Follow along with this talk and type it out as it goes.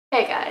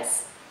Hey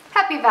guys,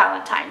 happy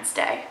Valentine's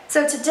Day.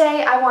 So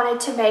today I wanted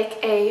to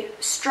make a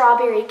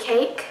strawberry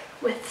cake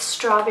with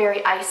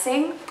strawberry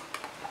icing.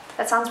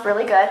 That sounds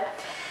really good.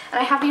 And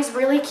I have these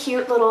really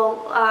cute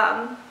little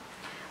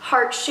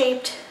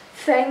heart-shaped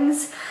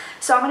things.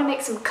 So I'm gonna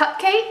make some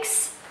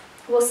cupcakes.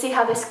 We'll see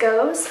how this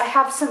goes. I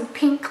have some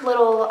pink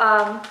little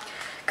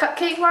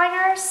cupcake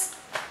liners.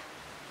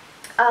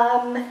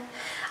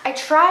 I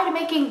tried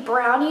making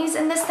brownies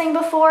in this thing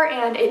before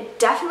and it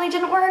definitely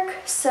didn't work.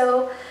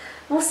 So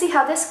we'll see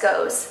how this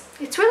goes.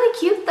 It's really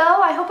cute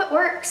though, I hope it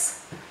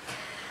works.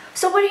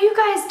 So what are you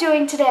guys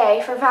doing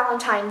today for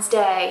Valentine's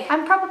Day?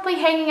 I'm probably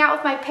hanging out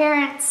with my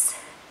parents,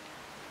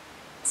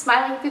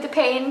 smiling through the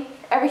pain.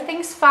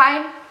 Everything's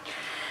fine.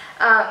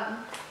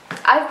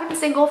 I've been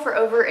single for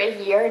over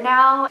a year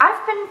now.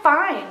 I've been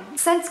fine.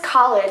 Since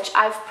college,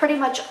 I've pretty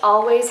much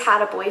always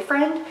had a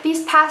boyfriend.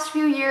 These past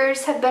few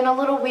years have been a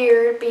little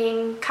weird,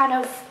 being kind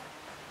of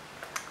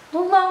a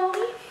little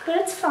lonely, but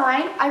it's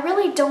fine. I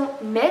really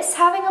don't miss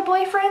having a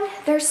boyfriend.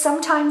 There's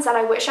some times that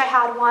I wish I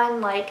had one,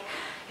 like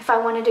if I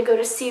wanted to go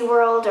to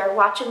SeaWorld or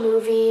watch a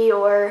movie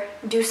or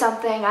do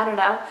something, I don't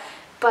know.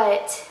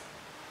 But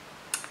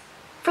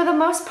for the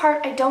most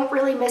part, I don't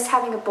really miss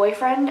having a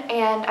boyfriend,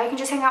 and I can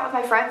just hang out with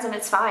my friends and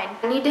it's fine.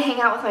 I need to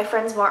hang out with my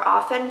friends more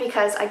often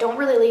because I don't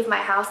really leave my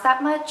house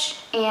that much,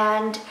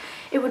 and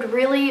it would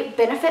really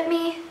benefit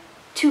me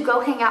to go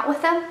hang out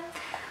with them.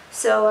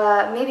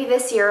 So maybe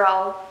this year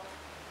I'll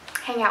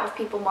hang out with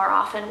people more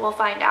often. We'll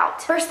find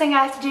out. First thing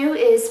I have to do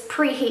is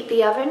preheat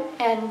the oven,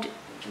 and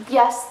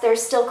yes,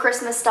 there's still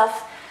Christmas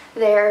stuff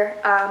there.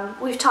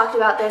 We've talked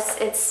about this.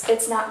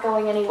 It's not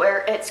going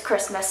anywhere. It's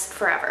Christmas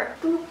forever.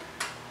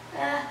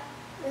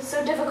 It's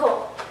so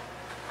difficult.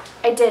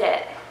 I did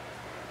it.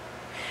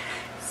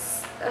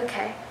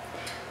 Okay.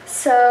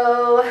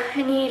 So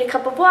I need a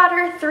cup of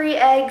water, 3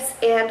 eggs,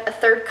 and a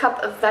 1/3 cup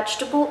of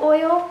vegetable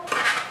oil.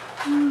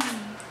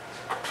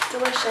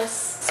 Delicious.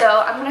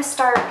 So I'm gonna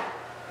start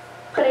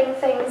putting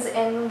things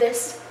in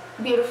this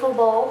beautiful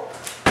bowl.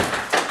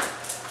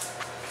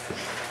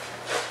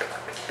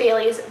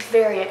 Bailey is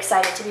very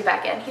excited to be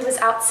back in. He was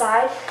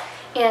outside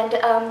and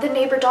the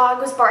neighbor dog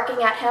was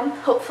barking at him,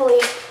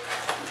 hopefully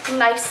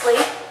nicely.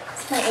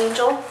 It's my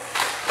angel.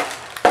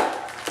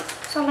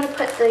 So I'm gonna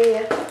put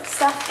the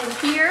stuff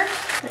in here.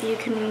 You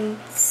can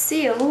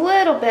see a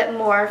little bit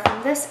more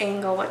from this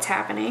angle what's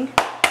happening.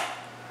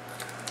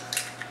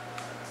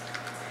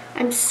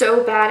 I'm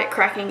so bad at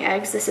cracking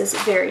eggs. This is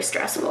very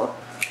stressful.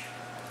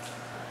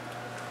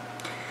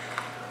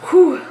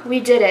 Whew, we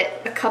did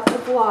it. A cup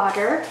of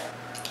water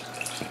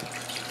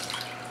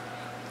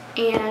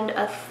and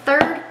a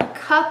 1/3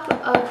 cup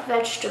of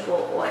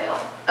vegetable oil.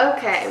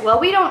 Okay, well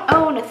we don't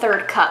own a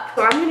 1/3 cup,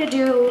 so I'm gonna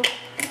do,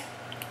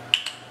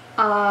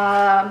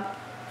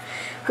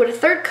 would a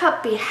 1/3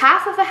 cup be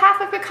half of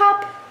a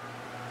cup?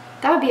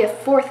 That would be a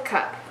 1/4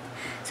 cup.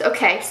 So,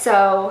 okay,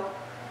 so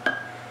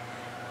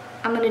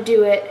I'm gonna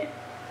do it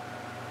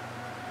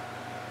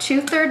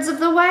 2/3 of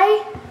the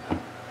way.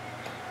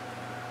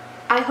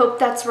 I hope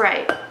that's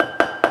right.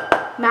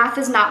 Math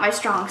is not my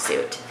strong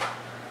suit.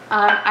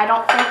 I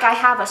don't think I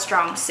have a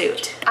strong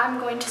suit. I'm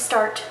going to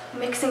start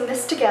mixing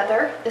this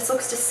together. This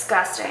looks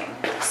disgusting.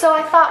 So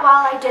I thought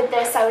while I did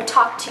this, I would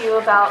talk to you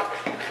about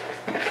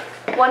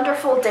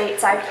wonderful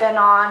dates I've been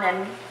on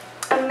and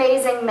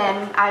amazing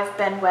men I've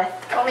been with.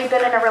 Only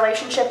been in a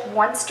relationship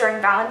once during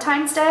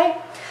Valentine's Day.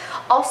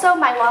 Also,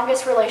 my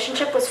longest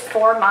relationship was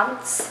 4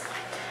 months.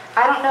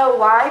 I don't know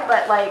why,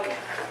 but like,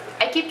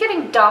 I keep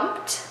getting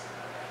dumped.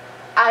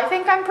 I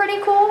think I'm pretty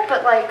cool,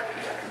 but like,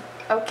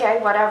 okay,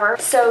 whatever.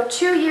 So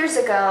 2 years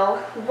ago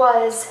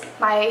was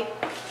my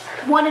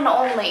one and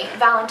only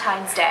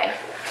Valentine's Day.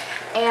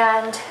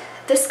 And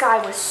this guy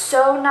was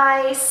so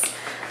nice.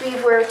 We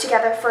were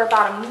together for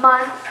about a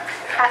month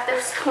at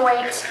this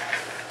point,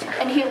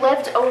 and he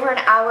lived over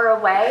an hour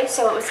away,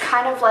 so it was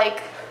kind of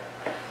like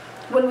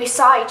when we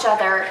saw each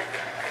other,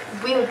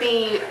 we would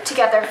be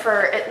together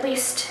for at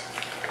least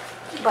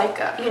like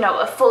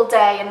a full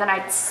day, and then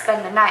I'd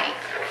spend the night.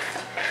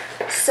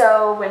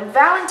 So when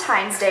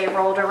Valentine's Day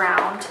rolled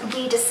around,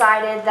 we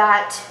decided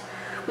that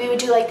we would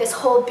do like this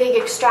whole big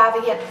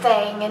extravagant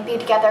thing and be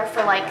together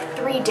for like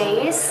 3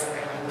 days.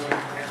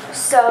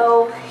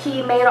 So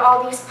he made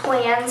all these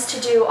plans to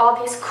do all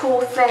these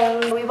cool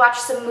things. We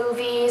watched some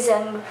movies,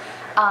 and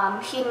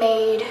he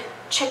made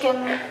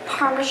chicken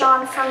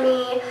parmesan for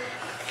me,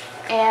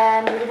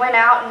 and we went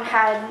out and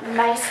had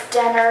nice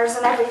dinners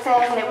and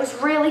everything, and it was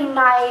really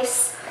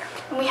nice,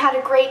 and we had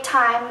a great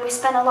time. We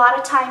spent a lot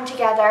of time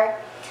together.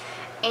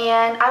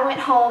 And I went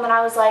home and I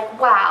was like,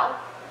 wow,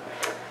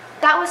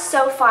 that was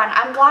so fun.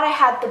 I'm glad I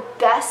had the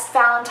best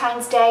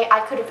Valentine's Day I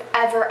could have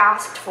ever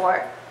asked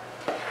for.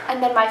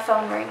 And then my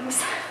phone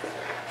rings.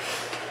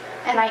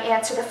 And I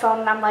answer the phone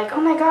and I'm like, oh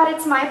my God,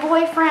 it's my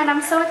boyfriend.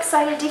 I'm so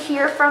excited to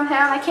hear from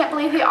him. I can't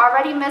believe he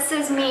already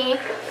misses me.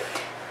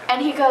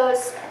 And he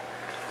goes,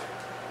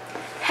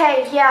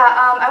 hey,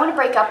 yeah, I want to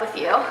break up with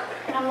you.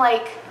 And I'm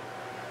like,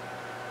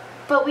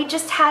 but we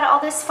just had all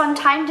this fun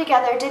time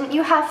together. Didn't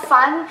you have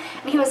fun?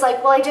 And he was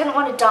like, well, I didn't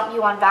want to dump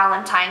you on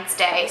Valentine's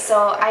Day,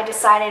 so I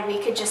decided we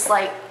could just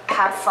like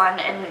have fun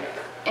and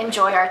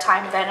enjoy our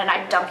time then, and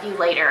I'd dump you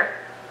later.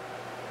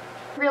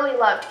 Really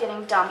loved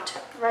getting dumped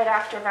right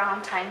after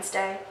Valentine's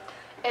Day.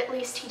 At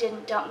least he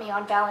didn't dump me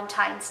on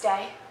Valentine's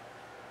Day.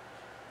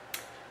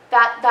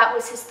 That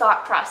was his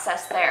thought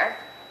process there.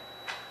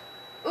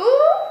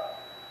 Ooh,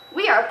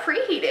 we are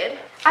preheated.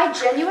 I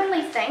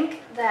genuinely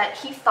think that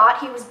he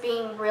thought he was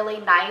being really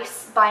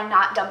nice by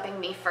not dumping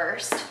me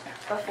first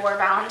before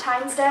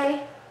Valentine's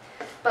Day,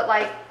 but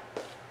like,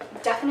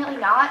 definitely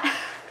not.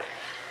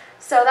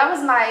 So that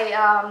was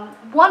my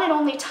one and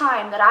only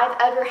time that I've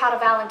ever had a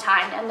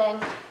Valentine, and then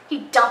he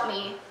dumped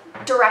me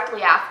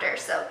directly after,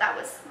 so that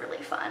was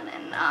really fun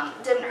and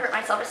didn't hurt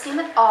my self-esteem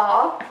at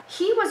all.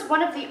 He was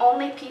one of the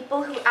only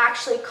people who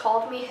actually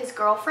called me his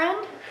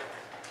girlfriend.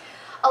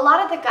 A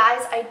lot of the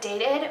guys I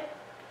dated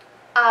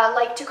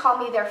like to call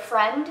me their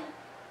friend.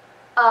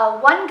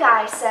 One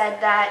guy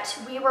said that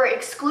we were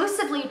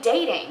exclusively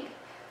dating,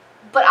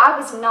 but I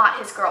was not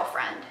his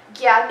girlfriend.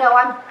 Yeah, no,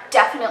 I'm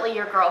definitely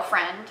your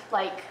girlfriend.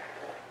 Like,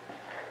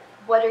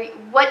 what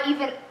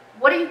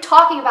are you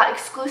talking about,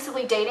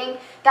 exclusively dating?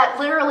 That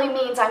literally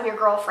means I'm your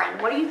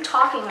girlfriend. What are you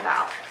talking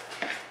about?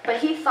 But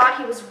he thought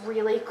he was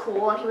really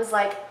cool, and he was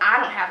like, I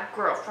don't have a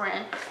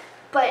girlfriend.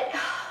 But,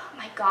 oh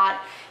my God,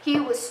 he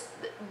was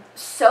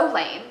so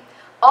lame.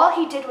 All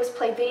he did was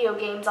play video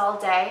games all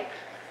day.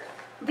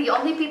 The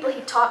only people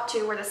he talked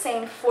to were the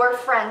same 4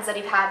 friends that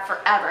he'd had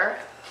forever.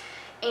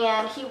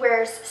 And he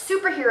wears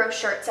superhero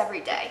shirts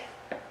every day.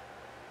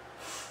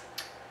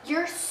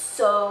 You're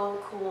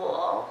so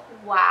cool.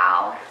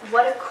 Wow,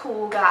 what a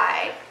cool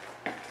guy.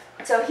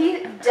 So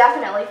he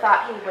definitely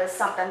thought he was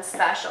something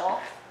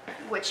special,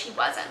 which he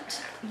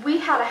wasn't. We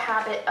had a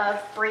habit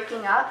of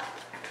breaking up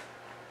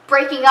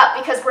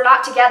because we're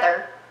not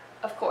together,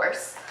 of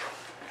course,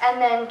 and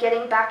then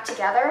getting back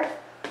together.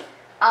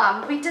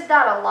 We did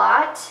that a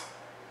lot,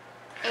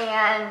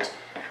 and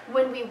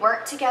when we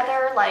weren't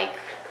together, like,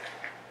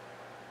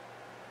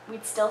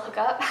 we'd still hook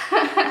up.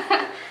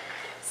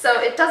 So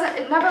it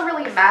never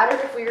really mattered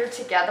if we were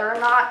together or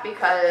not,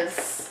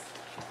 because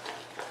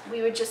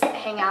we would just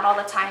hang out all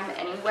the time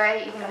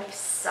anyway, even though he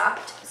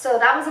sucked. So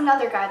that was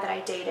another guy that I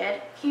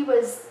dated. He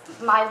was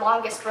my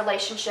longest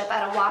relationship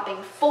at a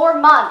whopping 4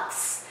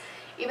 months,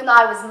 even though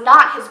I was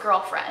not his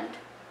girlfriend.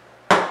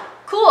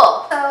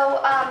 Cool.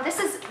 So this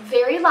is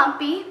very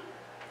lumpy.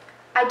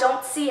 I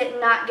don't see it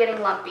not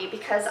getting lumpy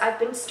because I've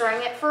been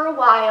stirring it for a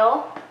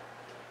while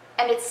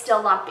and it's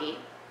still lumpy.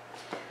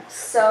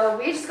 So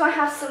we're just gonna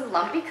have some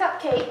lumpy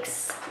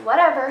cupcakes,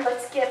 whatever.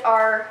 Let's get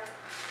our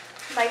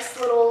nice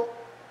little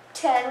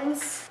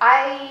tins.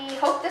 I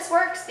hope this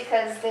works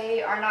because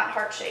they are not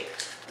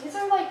heart-shaped. These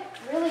are like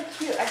really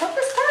cute. I hope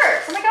this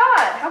works. Oh my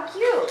God, how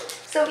cute.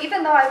 So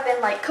even though I've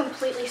been like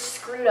completely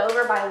screwed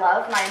over by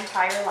love my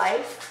entire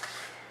life,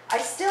 I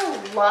still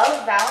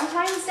love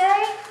Valentine's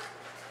Day.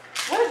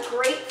 What a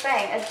great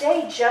thing. A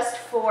day just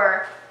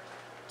for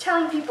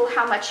telling people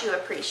how much you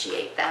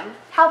appreciate them.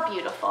 How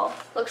beautiful.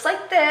 Looks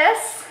like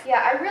this.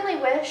 Yeah, I really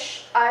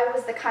wish I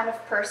was the kind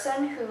of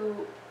person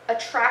who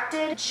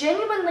attracted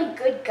genuinely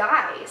good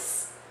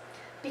guys,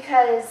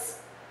 because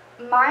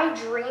my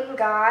dream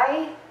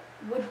guy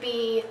would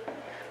be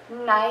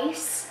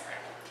nice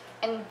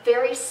and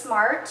very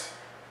smart,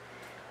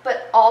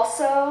 but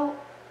also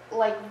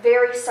like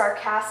very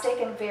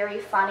sarcastic and very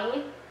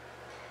funny,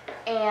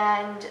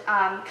 and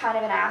kind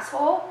of an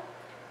asshole,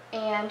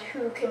 and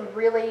who can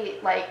really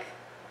like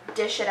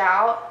dish it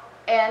out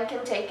and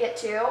can take it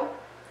too.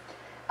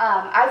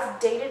 I've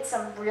dated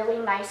some really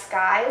nice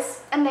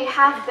guys, and they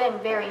have been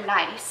very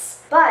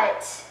nice,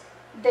 but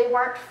they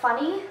weren't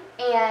funny,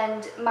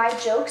 and my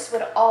jokes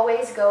would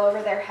always go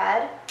over their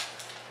head,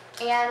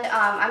 and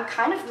I'm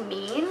kind of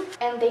mean,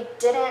 and they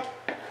didn't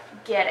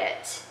get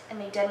it, and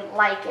they didn't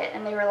like it,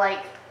 and they were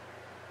like,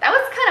 that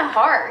was kind of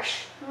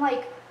harsh. I'm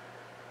like,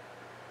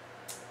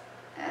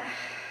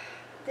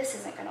 this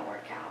isn't gonna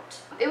work out.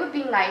 It would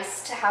be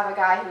nice to have a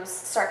guy who's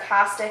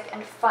sarcastic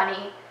and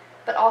funny,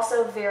 but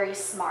also very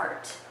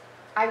smart.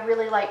 I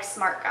really like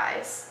smart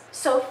guys.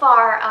 So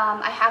far,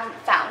 I haven't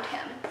found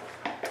him,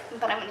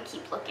 but I'm gonna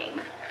keep looking.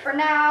 For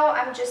now,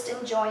 I'm just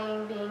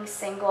enjoying being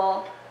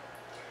single.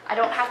 I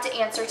don't have to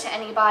answer to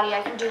anybody.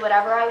 I can do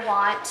whatever I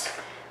want.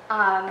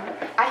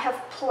 I have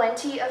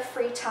plenty of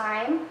free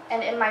time,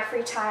 and in my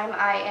free time,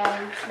 I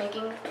am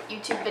making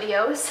YouTube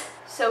videos.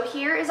 So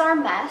here is our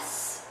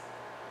mess.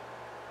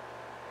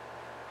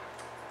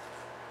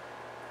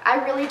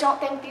 I really don't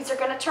think these are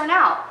gonna turn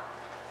out.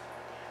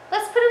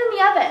 Let's put it in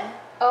the oven.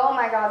 Oh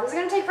my God, this is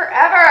gonna take forever.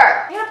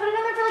 I gotta put it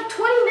in there for like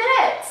 20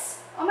 minutes.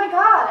 Oh my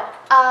God.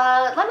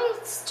 Let me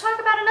talk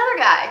about another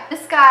guy.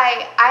 This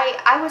guy,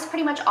 I was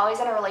pretty much always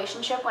in a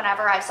relationship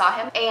whenever I saw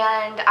him,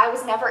 and I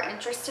was never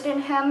interested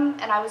in him,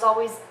 and I was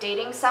always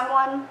dating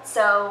someone.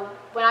 So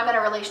when I'm in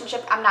a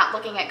relationship, I'm not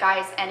looking at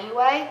guys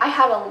anyway. I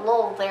had a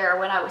lull there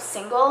when I was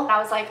single.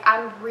 I was like,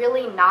 I'm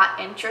really not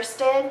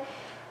interested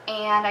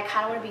and I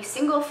kind of want to be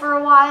single for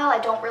a while. I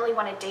don't really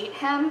want to date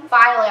him.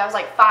 Finally, I was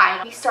like,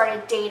 fine. We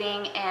started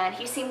dating, and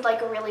he seemed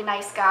like a really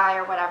nice guy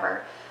or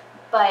whatever.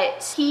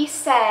 But he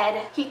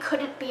said he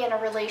couldn't be in a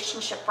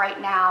relationship right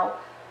now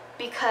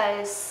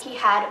because he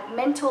had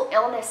mental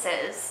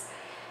illnesses.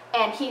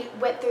 And he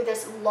went through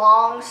this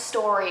long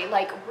story,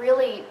 like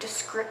really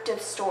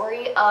descriptive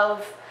story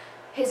of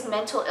his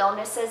mental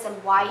illnesses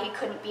and why he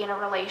couldn't be in a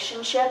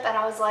relationship. And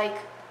I was like,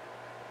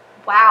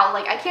 wow,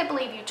 like I can't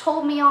believe you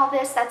told me all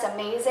this. That's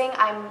amazing.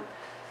 I'm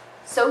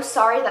so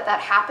sorry that that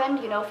happened.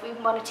 You know, if we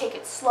want to take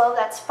it slow,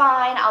 that's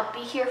fine. I'll be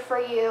here for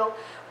you.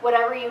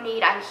 Whatever you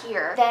need, I'm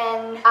here.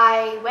 Then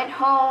I went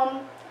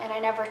home and I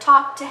never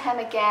talked to him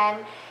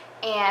again.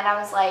 And I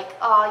was like,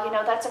 oh, you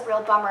know, that's a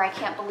real bummer. I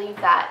can't believe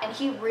that. And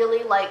he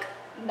really like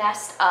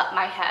messed up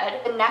my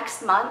head. The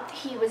next month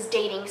he was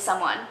dating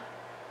someone.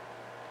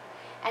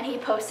 And he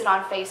posted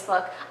on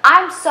Facebook,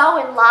 I'm so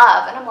in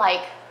love. And I'm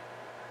like,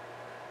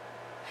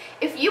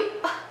 if you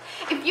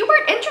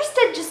weren't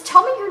interested, just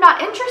tell me you're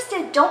not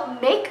interested.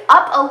 Don't make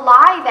up a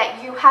lie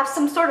that you have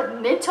some sort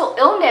of mental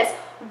illness.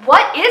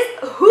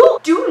 Who?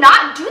 Do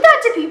not do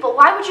that to people.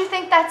 Why would you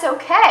think that's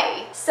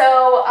okay?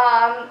 So,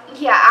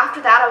 yeah,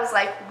 after that I was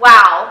like,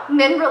 wow,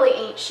 men really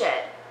ain't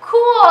shit.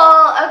 Cool,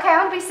 okay,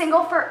 I'm gonna be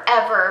single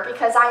forever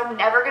because I'm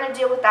never gonna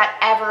deal with that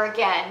ever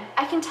again.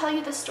 I can tell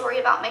you the story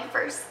about my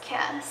first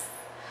kiss.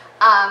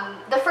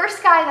 The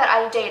first guy that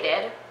I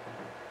dated,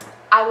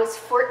 I was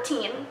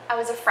 14. I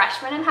was a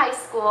freshman in high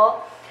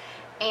school,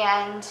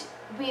 and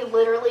we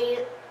literally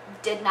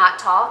did not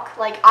talk.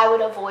 Like, I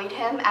would avoid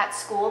him at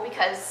school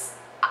because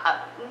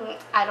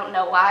I don't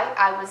know why.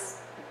 I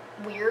was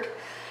weird.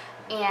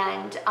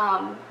 And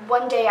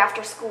one day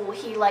after school,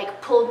 he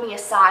like pulled me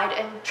aside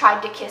and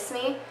tried to kiss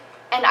me,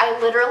 and I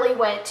literally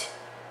went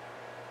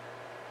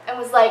and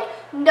was like,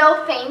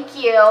 no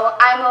thank you,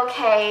 I'm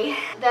okay.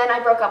 Then I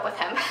broke up with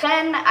him.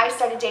 Then I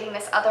started dating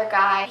this other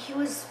guy. He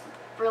was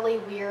really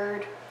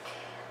weird.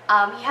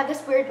 He had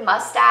this weird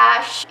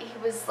mustache. He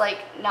was like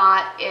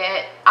not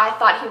it. I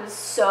thought he was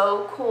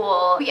so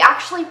cool. We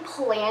actually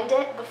planned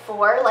it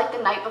before, like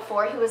the night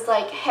before. He was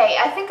like, hey,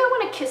 I think I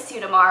want to kiss you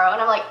tomorrow.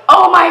 And I'm like,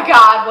 oh my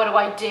God, what do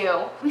I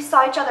do? We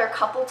saw each other a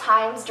couple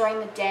times during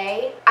the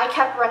day. I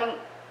kept running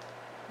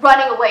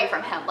away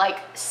from him, like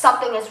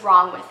something is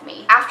wrong with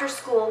me. After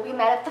school, we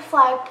met at the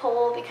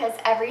flagpole because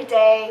every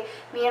day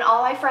me and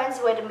all my friends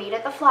would meet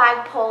at the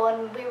flagpole,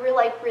 and we were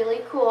like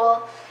really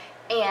cool.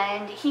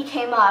 And he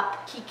came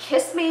up, he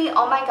kissed me,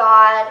 oh my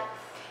God,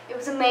 it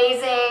was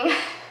amazing.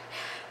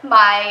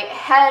 My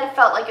head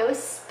felt like it was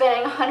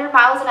spinning 100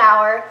 miles an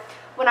hour.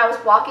 When I was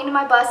walking to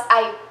my bus,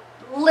 I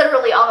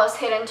literally almost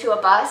hit into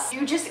a bus.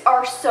 You just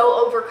are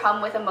so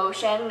overcome with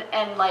emotion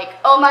and like,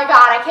 oh my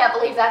God, I can't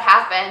believe that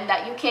happened,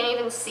 that you can't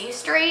even see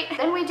straight.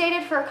 Then we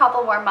dated for a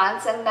couple more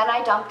months, and then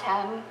I dumped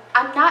him.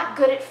 I'm not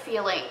good at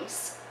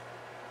feelings.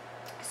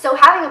 So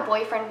having a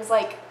boyfriend was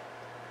like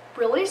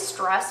really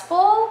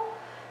stressful.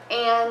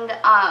 And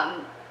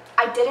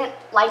I didn't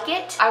like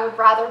it. I would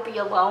rather be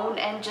alone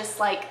and just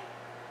like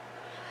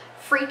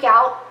freak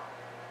out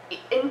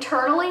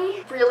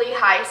internally. Really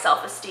high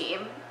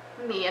self-esteem,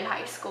 me in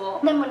high school.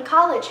 And then when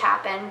college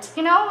happened,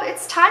 you know,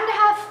 it's time to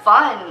have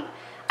fun.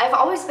 I've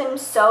always been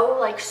so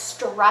like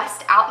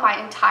stressed out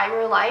my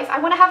entire life. I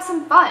want to have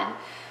some fun.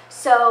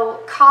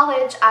 So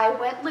college, I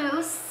went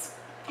loose,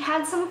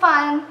 had some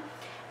fun,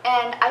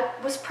 and I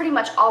was pretty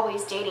much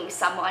always dating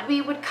someone.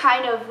 We would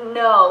kind of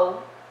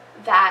know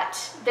that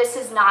this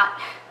is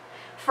not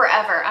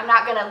forever. I'm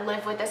not gonna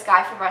live with this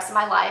guy for the rest of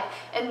my life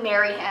and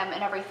marry him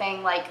and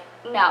everything. Like,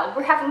 no,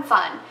 we're having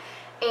fun.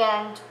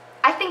 And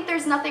I think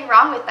there's nothing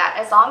wrong with that,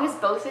 as long as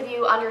both of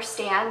you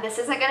understand this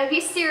isn't gonna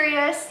be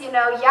serious. You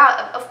know,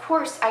 yeah, of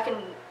course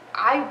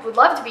I would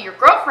love to be your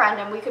girlfriend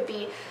and we could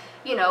be,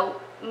 you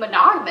know,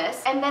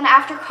 monogamous. And then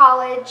after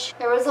college,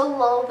 there was a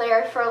lull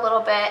there for a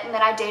little bit, and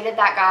then I dated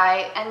that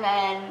guy, and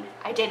then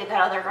I dated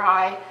that other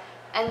guy,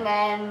 and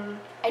then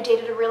I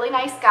dated a really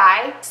nice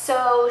guy.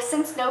 So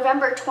since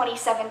November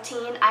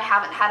 2017, I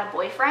haven't had a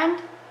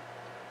boyfriend.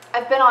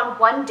 I've been on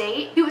one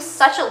date. He was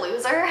such a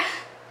loser.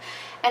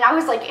 And I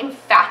was like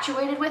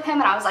infatuated with him,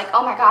 and I was like,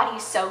 oh my God,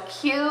 he's so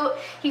cute.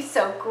 He's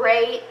so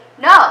great.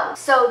 No.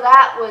 So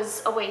that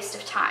was a waste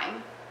of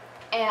time.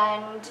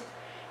 And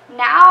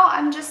now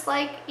I'm just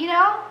like, you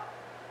know,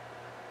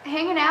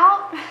 hanging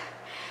out.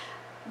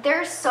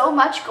 There's so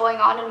much going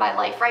on in my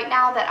life right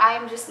now that I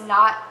am just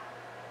not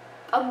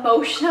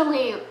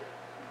emotionally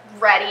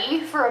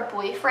ready for a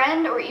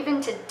boyfriend or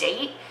even to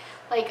date.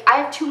 Like, I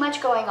have too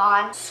much going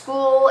on,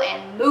 school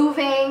and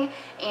moving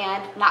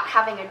and not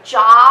having a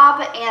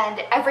job,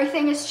 and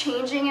everything is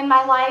changing in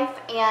my life,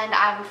 and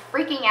I'm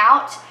freaking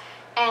out.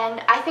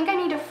 And I think I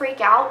need to freak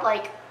out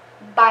like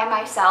by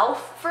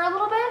myself for a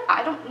little bit.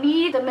 I don't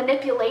need the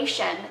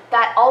manipulation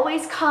that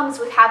always comes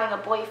with having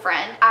a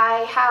boyfriend.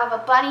 I have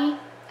a bunny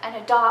and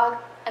a dog,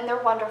 and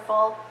they're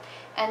wonderful,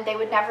 and they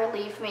would never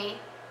leave me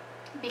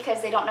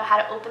because they don't know how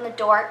to open the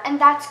door,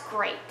 and that's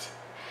great.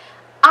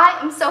 I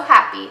am so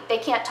happy. They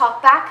can't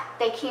talk back.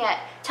 They can't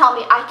tell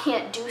me I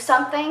can't do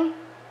something.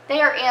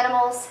 They are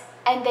animals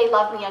and they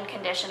love me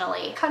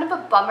unconditionally. Kind of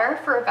a bummer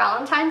for a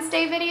Valentine's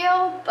Day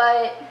video,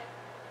 but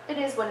it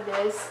is what it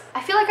is.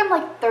 I feel like I'm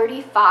like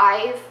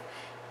 35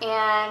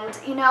 and,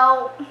 you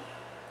know,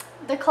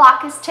 the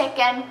clock is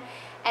ticking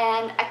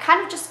and I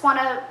kind of just want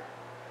to,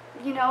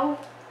 you know,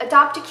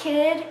 adopt a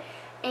kid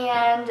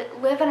and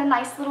live in a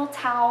nice little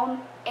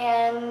town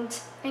and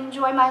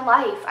enjoy my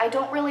life. I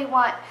don't really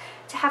want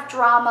to have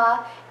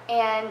drama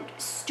and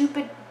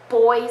stupid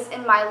boys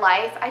in my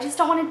life. I just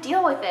don't want to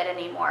deal with it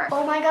anymore.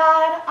 Oh my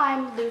God,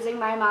 I'm losing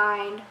my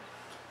mind.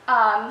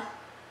 I'm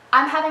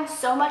having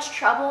so much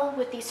trouble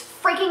with these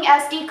freaking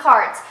SD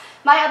cards.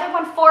 My other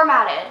one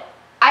formatted.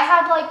 I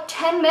had like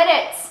 10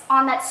 minutes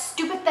on that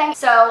stupid thing.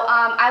 So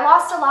I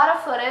lost a lot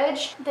of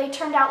footage. They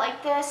turned out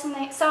like this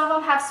and some of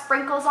them have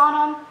sprinkles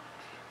on them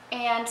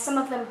and some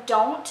of them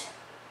don't.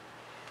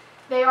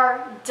 They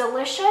are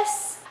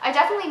delicious. I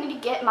definitely need to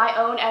get my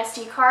own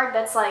SD card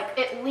that's like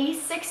at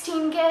least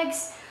 16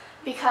 gigs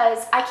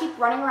because I keep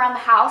running around the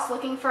house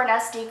looking for an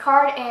SD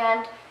card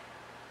and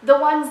the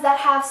ones that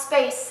have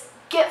space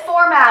get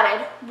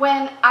formatted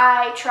when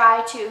I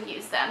try to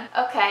use them.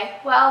 Okay,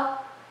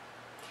 well,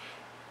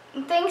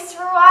 thanks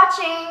for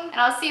watching and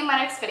I'll see you in my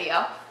next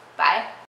video. Bye.